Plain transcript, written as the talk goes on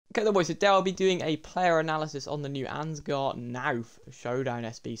Okay then boys, today I'll be doing a player analysis on the new Ansgar Knauff Showdown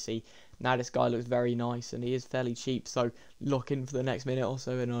SBC. Now this guy looks very nice and he is fairly cheap, so lock in for the next minute or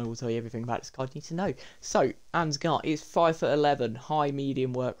so and I will tell you everything about this card you need to know. So, Ansgar is 5'11", high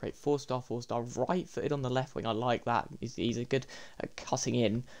medium work rate, 4-star, right footed on the left wing. I like that. He's a good at cutting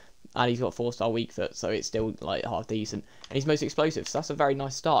in. And he's got 4-star weak foot, so it's still like half decent. And he's most explosive, so that's a very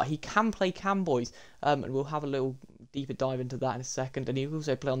nice start. He can play cam, boys, and we'll have a little deeper dive into that in a second. And he will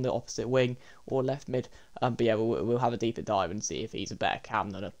also play on the opposite wing or left mid. But yeah, we'll have a deeper dive and see if he's a better cam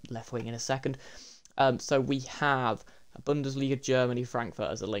than a left wing in a second. So we have Bundesliga Germany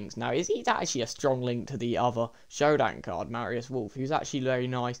Frankfurt as a links. Now, he's actually a strong link to the other Showdown card, Marius Wolf, who's actually very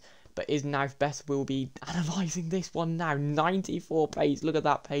nice. But is Knauff better? We'll be analysing this one now. 94 pace. Look at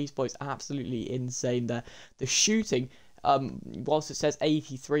that pace, boys. Absolutely insane there. The shooting, whilst it says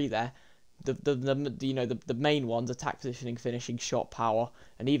 83 there, the main ones, attack positioning, finishing, shot power,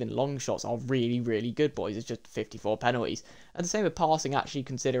 and even long shots are really, really good, boys. It's just 54 penalties. And the same with passing, actually,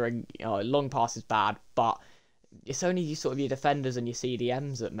 considering long pass is bad, but it's only sort of your defenders and your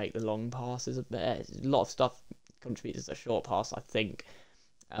CDMs that make the long passes. A lot of stuff contributes to a short pass, I think.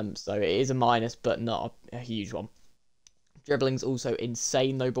 So it is a minus, but not a huge one. Dribbling's also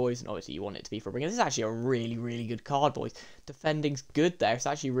insane though, boys, and obviously you want it to be for a winger. This is actually a really, really good card, boys. Defending's good there. It's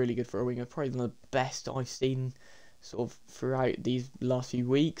actually really good for a winger. Probably one of the best I've seen sort of throughout these last few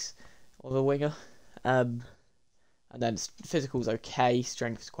weeks of a winger. And then physical's okay.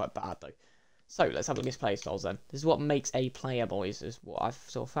 Strength is quite bad though. So let's have a look at his play styles then. This is what makes a player, boys, is what I've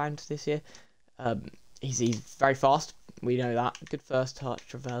sort of found this year. He's very fast. We know that. Good first touch,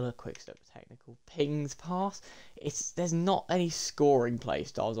 Travella, quick step, technical, pings, pass. There's not any scoring play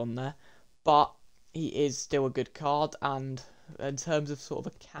styles on there, but he is still a good card. And in terms of sort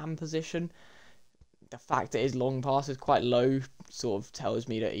of a cam position, the fact that his long pass is quite low sort of tells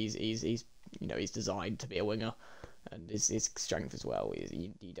me that he's designed to be a winger, and his strength as well.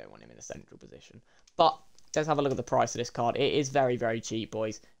 You don't want him in a central position. But let's have a look at the price of this card. It is very, very cheap,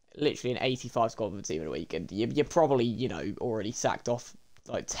 boys. Literally an 85 squad with a team in a week, and you're probably, already sacked off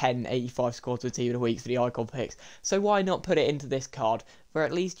like 10 85 squads with a team in a week for the icon picks. So why not put it into this card, where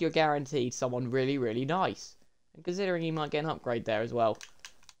at least you're guaranteed someone really, really nice. And considering he might get an upgrade there as well,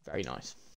 very nice.